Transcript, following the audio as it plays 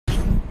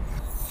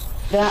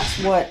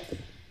That's what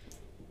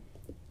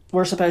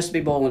we're supposed to be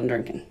boiling and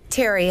drinking.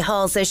 Terry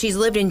Hall says she's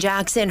lived in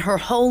Jackson her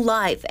whole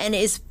life and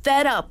is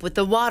fed up with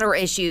the water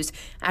issues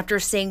after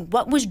seeing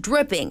what was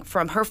dripping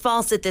from her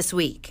faucet this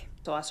week.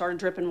 So I started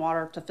dripping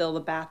water to fill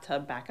the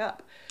bathtub back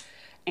up.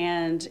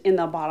 And in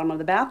the bottom of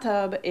the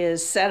bathtub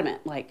is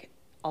sediment, like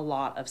a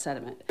lot of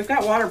sediment. We've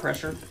got water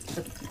pressure,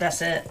 but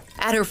that's it.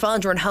 At her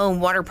Fondren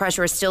home, water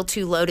pressure is still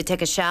too low to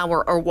take a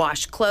shower or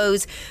wash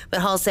clothes.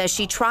 But Hall says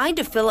she tried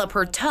to fill up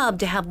her tub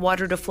to have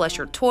water to flush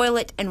her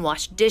toilet and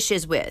wash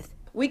dishes with.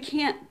 We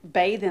can't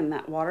bathe in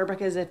that water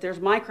because if there's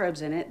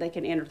microbes in it, they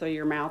can enter through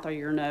your mouth or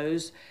your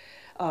nose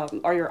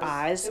or your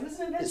eyes.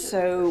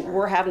 So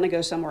we're having to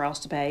go somewhere else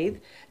to bathe.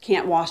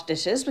 Can't wash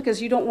dishes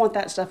because you don't want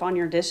that stuff on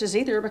your dishes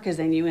either because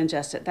then you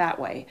ingest it that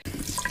way.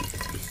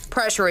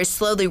 Pressure is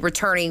slowly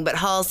returning, but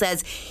Hall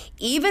says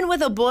even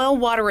with a boil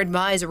water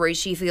advisory,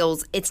 she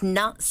feels it's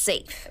not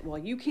safe. Well,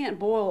 you can't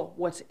boil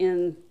what's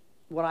in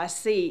what I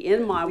see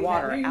in my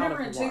water out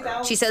of the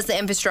water. She says the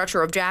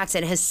infrastructure of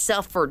Jackson has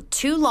suffered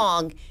too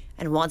long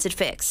and wants it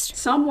fixed.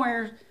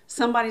 Somewhere,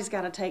 somebody's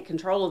got to take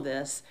control of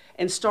this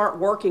and start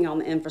working on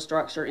the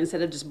infrastructure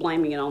instead of just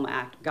blaming it on the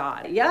act of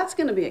God. Yeah, it's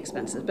going to be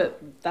expensive,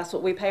 but that's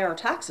what we pay our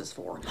taxes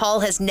for. Hall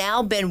has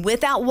now been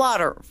without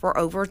water for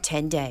over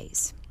 10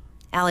 days.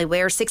 Allie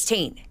Ware,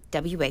 16,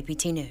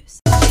 WAPT News.